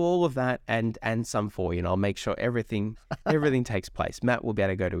will do all of that and some for you, and I'll make sure everything takes place. Matt will be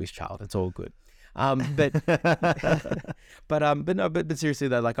able to go to his child. It's all good. But seriously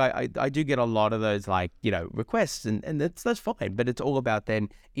though, like I do get a lot of those, like, you know, requests, and that's fine. But it's all about then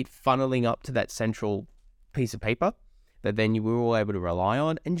it funneling up to that central piece of paper that then you were all able to rely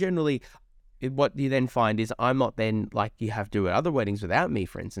on. And generally, what you then find is I'm not then, like you have to do at other weddings without me,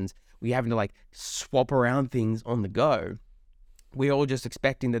 for instance, we having to like swap around things on the go. We're all just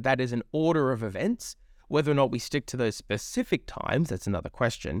expecting that is an order of events. Whether or not we stick to those specific times, that's another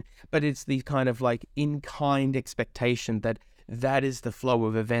question. But it's the kind of like in-kind expectation that is the flow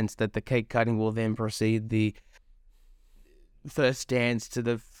of events, that the cake cutting will then proceed, the first dance to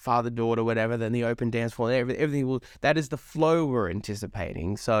the father-daughter, whatever, then the open dance floor, everything will, that is the flow we're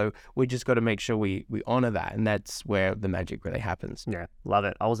anticipating. So we just got to make sure we honor that, and that's where the magic really happens. Yeah, love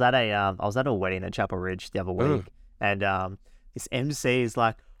it. I was at a wedding at Chapel Ridge the other week, and this MC is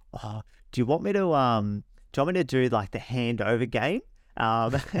like, oh, do you want me to do like the handover game?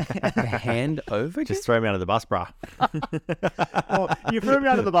 The hand over? Just throw me under the bus, brah. Well, you threw me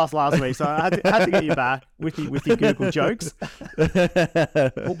under the bus last week, so I had to get you back with your Google jokes. What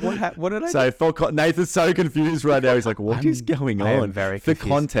did I do? Nathan's so confused right now. He's like, what is going on? I am very confused. For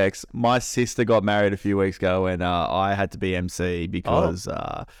context, my sister got married a few weeks ago, and I had to be MC because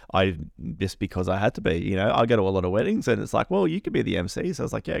because I had to be. You know, I go to a lot of weddings, and it's like, well, you could be the MC. So I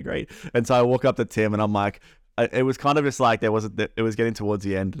was like, yeah, great. And so I walk up to Tim, and I'm like, it was kind of just like it was getting towards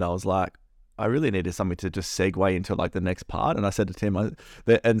the end, and I was like, I really needed something to just segue into like the next part. And I said to Tim,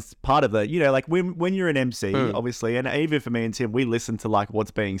 and part of the, you know, like when you're an MC, obviously, and even for me and Tim, we listen to like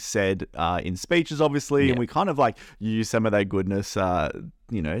what's being said in speeches, obviously, and we kind of like use some of that goodness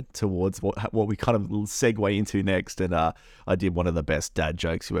towards what we kind of segue into next. And I did one of the best dad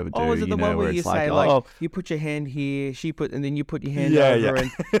jokes you ever do. Oh, is it the one where you say you put your hand here, and then you put your hand over?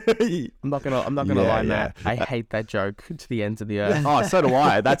 And I'm not gonna lie, Matt. I hate that joke to the ends of the earth. Oh, so do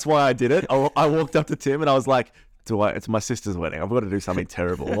I. That's why I did it. I walked up to Tim and I was like, it's my sister's wedding. I've got to do something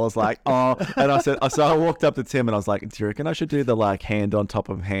terrible. I was like, oh, and so I walked up to Tim and I was like, do you reckon I should do the like hand on top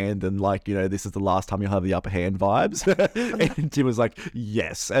of hand and like, this is the last time you'll have the upper hand vibes? And Tim was like,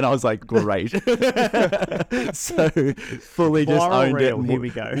 yes. And I was like, great. So fully just owned it. Here we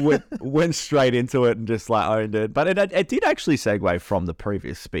go. Went straight into it and just like owned it. But it did actually segue from the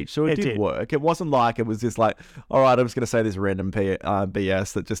previous speech. So it did work. It wasn't like it was just like, all right, I'm just going to say this random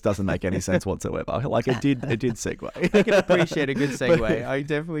BS that just doesn't make any sense whatsoever. Like it did segue. I can appreciate a good segue. I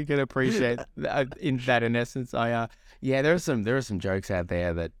definitely can appreciate that. In essence, there are some jokes out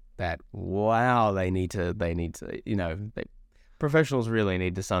there that wow, they need to professionals really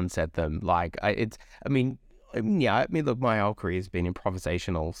need to sunset them. Like look, my whole career has been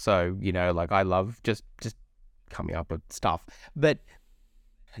improvisational, so like I love just coming up with stuff. But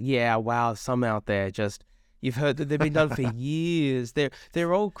yeah, wow, some out there just. You've heard that they've been done for years.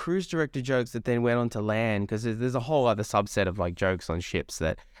 They're all cruise director jokes that then went on to land, because there's a whole other subset of like jokes on ships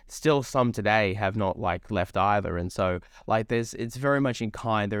that still some today have not like left either. And so like it's very much in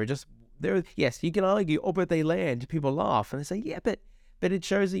kind. Yes, you can argue, but they land. People laugh and they say, yeah, but it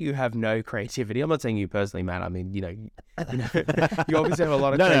shows that you have no creativity. I'm not saying you personally, Matt. I mean, you obviously have a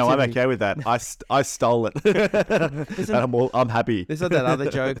lot of creativity. No, I'm okay with that. I stole it. And I'm happy. There's not that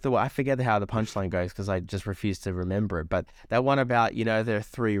other joke. I forget how the punchline goes because I just refuse to remember it. But that one about, there are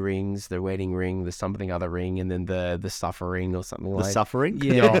 3 rings, the wedding ring, the something other ring, and then the suffering or something like that. The suffering?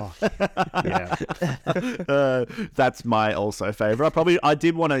 Yeah. Yeah. That's my also favorite. I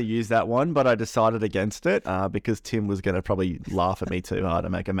did want to use that one, but I decided against it because Tim was going to probably laugh at me too hard to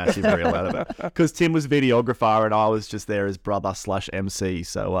make a massive reel out of it, because Tim was videographer and I was just there as brother/MC.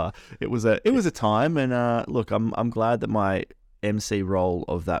 So it was a time, and look, I'm glad that my MC role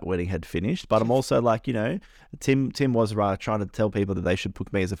of that wedding had finished, but I'm also like, Tim was trying to tell people that they should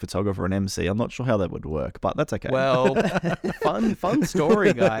book me as a photographer and MC. I'm not sure how that would work, but that's okay. Well, fun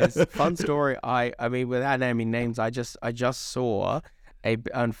story, guys. Fun story. I mean, without naming names, I just saw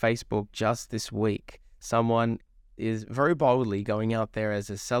on Facebook just this week, someone is very boldly going out there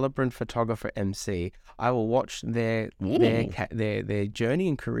as a celebrant photographer MC. I will watch their journey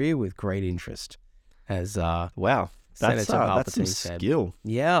and career with great interest. As wow, that's some skill.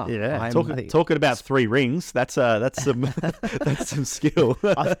 Yeah. Talking about 3 rings. That's some that's some skill.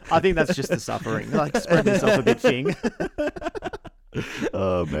 I think that's just the suffering, like spread yourself a bit thing.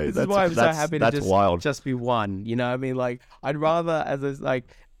 Oh mate, this is why I'm so happy to just be one. I mean, like I'd rather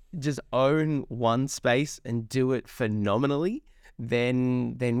just own one space and do it phenomenally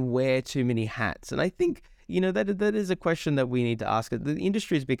than wear too many hats. And I think, that is a question that we need to ask. The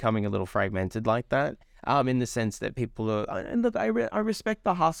industry is becoming a little fragmented like that, in the sense that people are, and look, I respect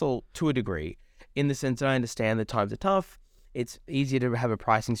the hustle to a degree, in the sense that I understand that times are tough. It's easier to have a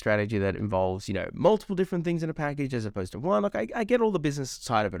pricing strategy that involves, multiple different things in a package as opposed to one. Like I get all the business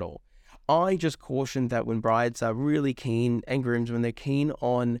side of it all. I just caution that when brides are really keen, and grooms, when they're keen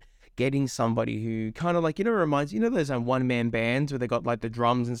on getting somebody who kind of like, reminds, those one-man bands where they got like the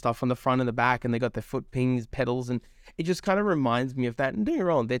drums and stuff on the front and the back, and they got their foot pings, pedals, and it just kind of reminds me of that. And don't get me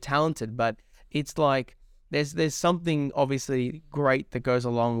wrong, they're talented, but it's like there's something obviously great that goes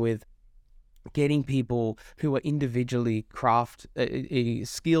along with getting people who are individually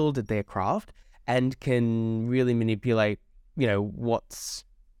skilled at their craft and can really manipulate, what's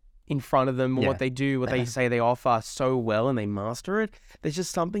in front of them, or what they do, what they say they offer so well, and they master it. There's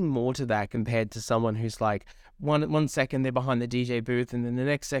just something more to that compared to someone who's like, one second they're behind the DJ booth, and then the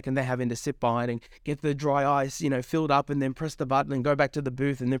next second they're having to sit behind and get the dry ice, filled up, and then press the button and go back to the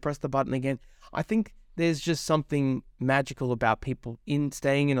booth and then press the button again. I think there's just something magical about people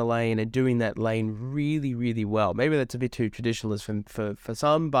staying in a lane and doing that lane really, really well. Maybe that's a bit too traditionalist for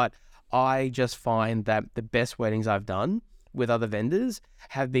some, but I just find that the best weddings I've done with other vendors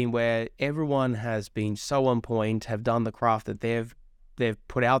have been where everyone has been so on point, have done the craft that they've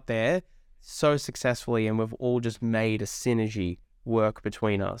put out there so successfully, and we've all just made a synergy work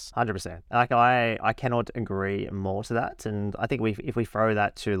between us. 100%. Like I cannot agree more to that. And I think if we throw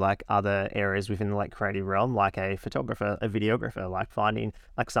that to like other areas within the like creative realm, like a photographer, a videographer, like finding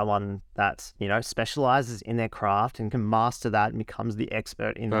like someone that, specializes in their craft and can master that and becomes the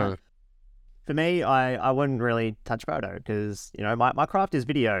expert in that. For me, I wouldn't really touch photo because, my craft is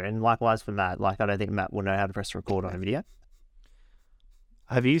video, and likewise for Matt. Like, I don't think Matt will know how to press record on a video.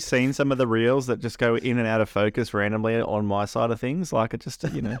 Have you seen some of the reels that just go in and out of focus randomly on my side of things? Like it just,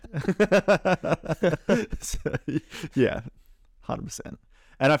 you know. So, yeah, 100%.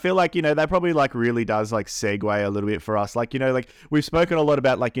 And I feel like, you know, that probably like really does like segue a little bit for us. Like, you know, like we've spoken a lot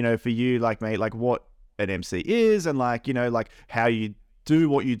about like, you know, for you, like, mate, like what an MC is and like, you know, like how you do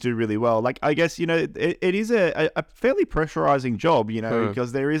what you do really well. Like, I guess, you know, it is a fairly pressurizing job, you know,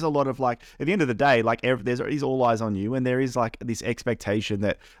 because there is a lot of like, at the end of the day, like there's all eyes on you and there is like this expectation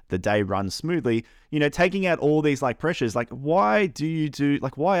that the day runs smoothly, you know, taking out all these like pressures. Like, why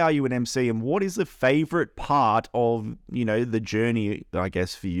are you an MC and what is the favorite part of, you know, the journey, I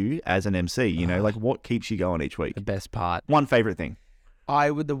guess, for you as an MC, you know, like what keeps you going each week? The best part. One favorite thing.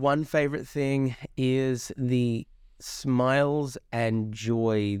 The one favorite thing is the smiles and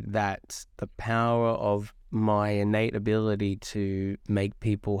joy that the power of my innate ability to make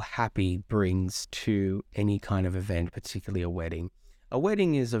people happy brings to any kind of event, particularly a wedding. A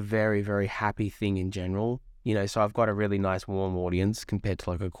wedding is a very, very happy thing in general, you know, so I've got a really nice warm audience compared to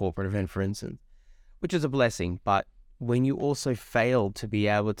like a corporate event, for instance, which is a blessing. But when you also fail to be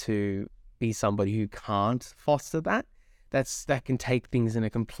able to be somebody who can't foster that, that can take things in a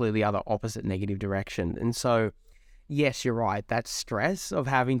completely other opposite negative direction. And so yes, you're right. That stress of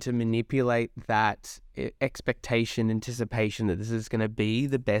having to manipulate that expectation, anticipation that this is going to be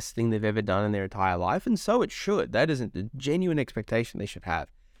the best thing they've ever done in their entire life. And so it should. That isn't the genuine expectation they should have.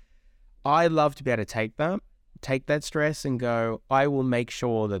 I love to be able to take that stress and go, I will make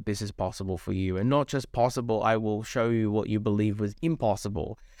sure that this is possible for you. And not just possible, I will show you what you believe was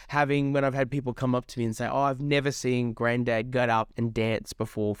impossible. When I've had people come up to me and say, oh, I've never seen Granddad get up and dance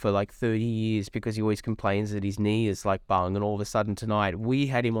before for like 30 years because he always complains that his knee is like bung. And all of a sudden tonight we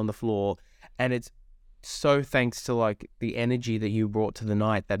had him on the floor and it's so thanks to like the energy that you brought to the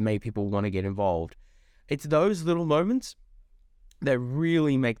night that made people want to get involved. It's those little moments that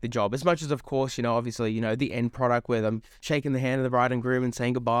really make the job. As much as, of course, you know, obviously, you know, the end product where I'm shaking the hand of the bride and groom and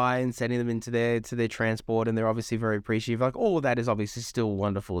saying goodbye and sending them into their transport, and they're obviously very appreciative. Like all of that is obviously still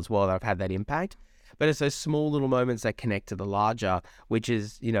wonderful as well, that I've had that impact. But it's those small little moments that connect to the larger, which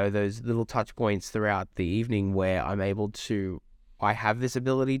is, you know, those little touch points throughout the evening where I have this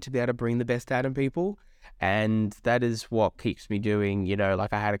ability to be able to bring the best out in people. And that is what keeps me doing, you know,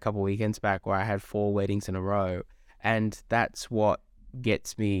 like I had a couple weekends back where I had 4 weddings in a row. And that's what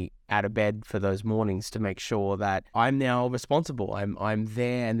gets me out of bed for those mornings to make sure that I'm now responsible. I'm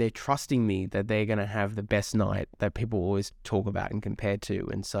there and they're trusting me that they're going to have the best night that people always talk about and compare to.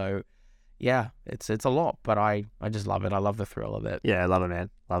 And so, yeah, it's a lot, but I just love it. I love the thrill of it. Yeah, I love it, man.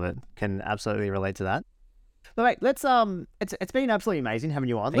 Love it. Can absolutely relate to that. But mate, let's it's been absolutely amazing having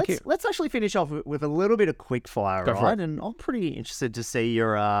you on. Let's actually finish off with a little bit of quick fire, right? And I'm pretty interested to see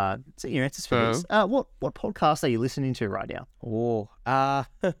your answers for this. What podcast are you listening to right now? Oh, I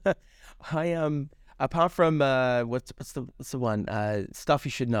apart from what's the one? Stuff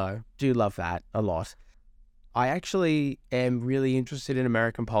You Should Know. Do love that a lot. I actually am really interested in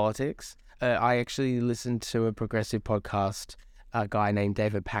American politics. I actually listen to a progressive podcast. A guy named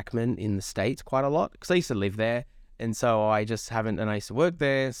David Pakman in the States quite a lot because I used to live there, and so I just haven't, and I used to work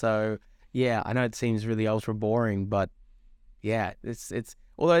there. So yeah, I know it seems really ultra boring, but yeah, it's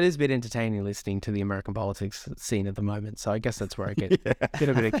although it is a bit entertaining listening to the American politics scene at the moment. So I guess that's where I get a bit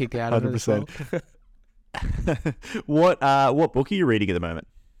of a kick out of it as well. What book are you reading at the moment?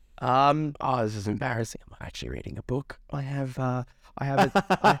 This is embarrassing. I'm not actually reading a book. I have a. I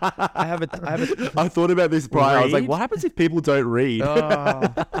thought about this prior. I was like, what happens if people don't read?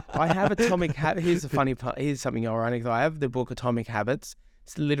 I have Atomic Habits. Here's the funny part. Here's something ironic though. I have the book Atomic Habits.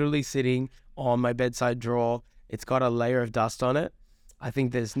 It's literally sitting on my bedside drawer. It's got a layer of dust on it. I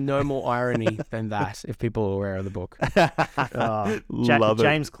think there's no more irony than that if people are aware of the book. Love it.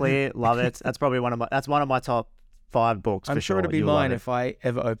 James Clear, love it. That's probably one of my top 5 books. I'm sure it'll be mine if I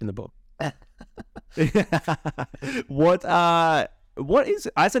ever open the book. What is,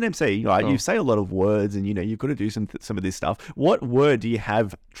 as an MC, right, you say a lot of words and, you know, you've got to do some of this stuff. What word do you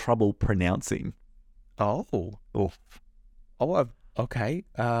have trouble pronouncing? Okay.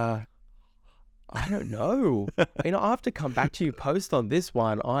 I don't know. You know, I have to come back to you post on this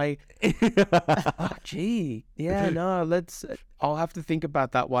one. I'll have to think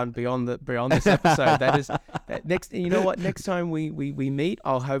about that one beyond this episode. That is next. You know what? Next time we meet,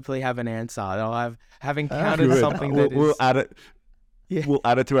 I'll hopefully have an answer. I'll have encountered something that we'll add it. Yeah. We'll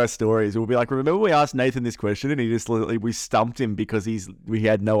add it to our stories. We'll be like, remember we asked Nathan this question and we stumped him because we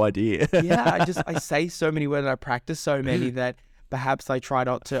had no idea. Yeah, I say so many words and I practice so many that perhaps I try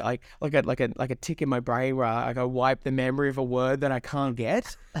not to like a tick in my brain where I go wipe the memory of a word that I can't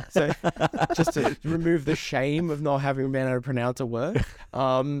get. So just to remove the shame of not having been able to pronounce a word.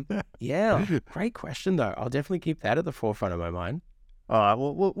 Yeah, great question though. I'll definitely keep that at the forefront of my mind. All right,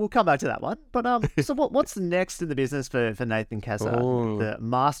 we'll come back to that one. But so what's next in the business for Nathan Cassar, the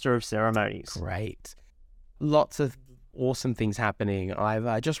Master of Ceremonies? Great. Lots of awesome things happening.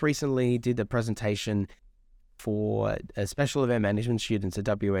 I've just recently did a presentation for special event management students at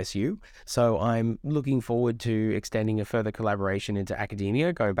WSU. So I'm looking forward to extending a further collaboration into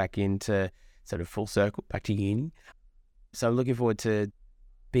academia, going back into sort of full circle, back to uni. So I'm looking forward to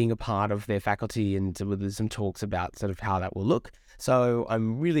being a part of their faculty and with some talks about sort of how that will look. So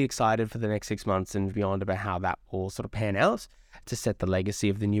I'm really excited for the next 6 months and beyond about how that will sort of pan out to set the legacy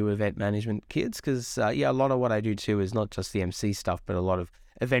of the new event management kids. Because a lot of what I do too is not just the MC stuff, but a lot of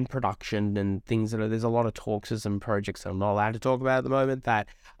event production and things there's a lot of talks and some projects that I'm not allowed to talk about at the moment that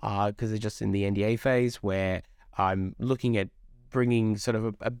because they're just in the NDA phase, where I'm looking at bringing sort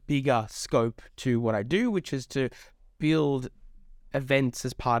of a bigger scope to what I do, which is to build events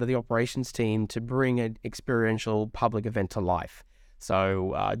as part of the operations team to bring an experiential public event to life.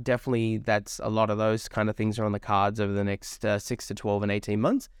 So definitely that's a lot of those kind of things are on the cards over the next 6 to 12 and 18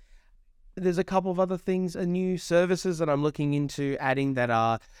 months. There's a couple of other things, new services that I'm looking into adding that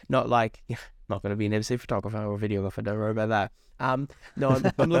are not like, not going to be an MC photographer or videographer, don't worry about that. No,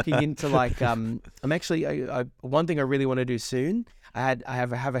 I'm looking into like, I'm actually, one thing I really want to do soon, I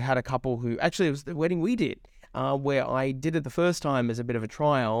have had a couple who, actually it was the wedding we did, where I did it the first time as a bit of a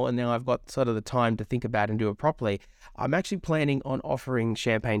trial, and now I've got sort of the time to think about and do it properly. I'm actually planning on offering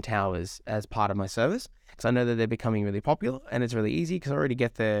champagne towers as part of my service, because I know that they're becoming really popular, and it's really easy because I already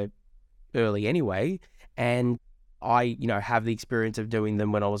get there early anyway, and I have the experience of doing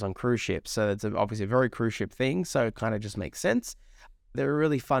them when I was on cruise ships, so it's obviously a very cruise ship thing, so it kind of just makes sense. They're a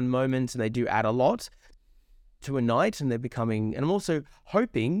really fun moment, and they do add a lot to a night, and they're becoming, and I'm also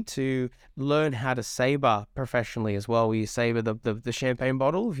hoping to learn how to saber professionally as well. We saber the champagne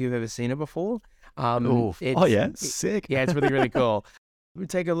bottle, if you've ever seen it before. Sick. Yeah, it's really, really cool. It would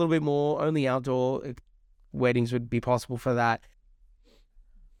take a little bit more, only outdoor weddings would be possible for that.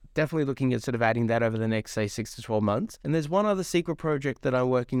 Definitely looking at sort of adding that over the next, say, 6 to 12 months. And there's one other secret project that I'm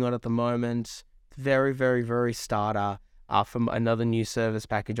working on at the moment, very, very, very starter, from another new service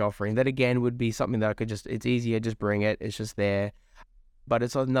package offering. That again would be something that I could it's easier, just bring it, it's just there. But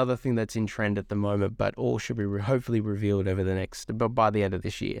it's another thing that's in trend at the moment, but all should be hopefully revealed over the by the end of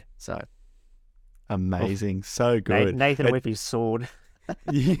this year. So amazing, so good. Nathan with his sword.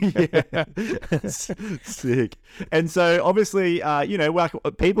 Yeah, sick. And so obviously,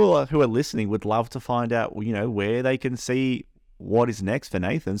 people who are listening would love to find out, where they can see what is next for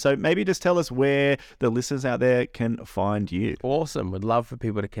Nathan. So maybe just tell us where the listeners out there can find you. Awesome. Would love for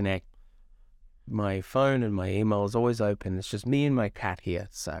people to connect. My phone and my email is always open. It's just me and my cat here.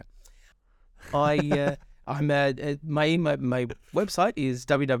 So my website is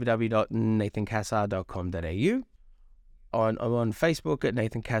www.nathancassar.com.au. I'm on Facebook at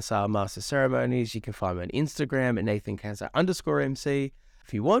Nathan Cassar Master Ceremonies. You can find me on Instagram at Nathan Cassar _MC.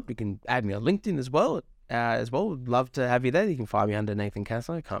 If you want, you can add me on LinkedIn as well. Would love to have you there. You can find me under Nathan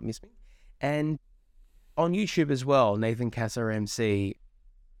Cassar. You can't miss me. And on YouTube as well, Nathan Cassar MC,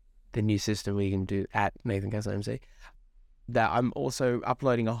 the new system where you can do at Nathan Cassar MC. That I'm also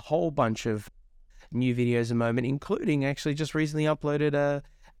uploading a whole bunch of new videos at the moment, including actually just recently uploaded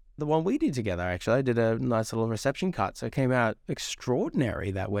the one we did together. Actually, I did a nice little reception cut, so it came out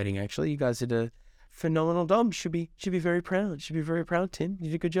extraordinary, that wedding. Actually, you guys did a phenomenal job. Should be very proud. Should be very proud, Tim.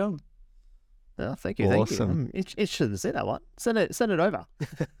 You did a good job. Oh, thank you. Awesome. Thank you. It should have said that one. Send it over.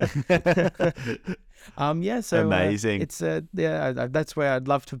 So amazing. It's that's where I'd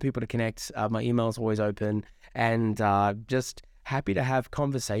love for people to connect. My email's always open, and just happy to have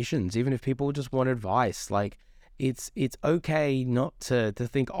conversations, even if people just want advice. Like, it's okay not to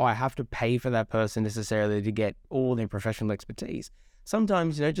think, I have to pay for that person necessarily to get all their professional expertise.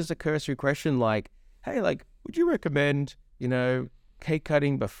 Sometimes, just a cursory question like, hey, like, would you recommend, cake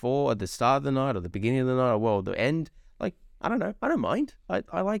cutting before, at the start of the night, or the beginning of the night, or the end? Like, I don't know. I don't mind.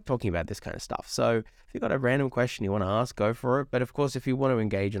 I like talking about this kind of stuff. So if you've got a random question you want to ask, go for it. But of course, if you want to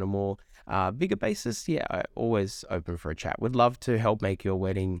engage on a more bigger basis, I'm always open for a chat. Would love to help make your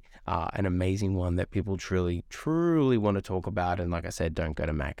wedding an amazing one that people truly, truly want to talk about. And like I said, don't go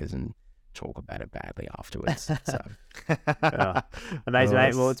to Macca's and talk about it badly afterwards. So amazing,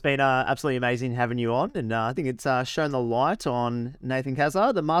 mate. Well, it's been absolutely amazing having you on, and I think it's shown the light on Nathan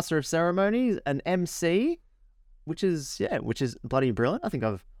Cassar, the Master of Ceremonies, an MC, which is bloody brilliant. I think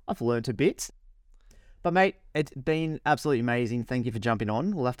I've learnt a bit. But mate, it's been absolutely amazing. Thank you for jumping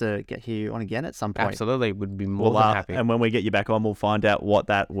on. We'll have to get you on again at some point. Absolutely, would be more than happy. And when we get you back on, we'll find out what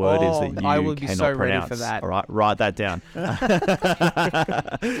that word is that you I will be cannot so pronounce. ready for that. All right, write that down.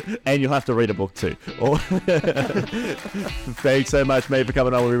 And you'll have to read a book too. Thanks so much, mate, for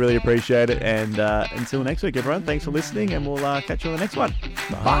coming on. We really appreciate it. And until next week, everyone, thanks for listening, and we'll catch you on the next one.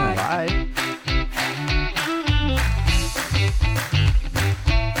 Bye. Bye.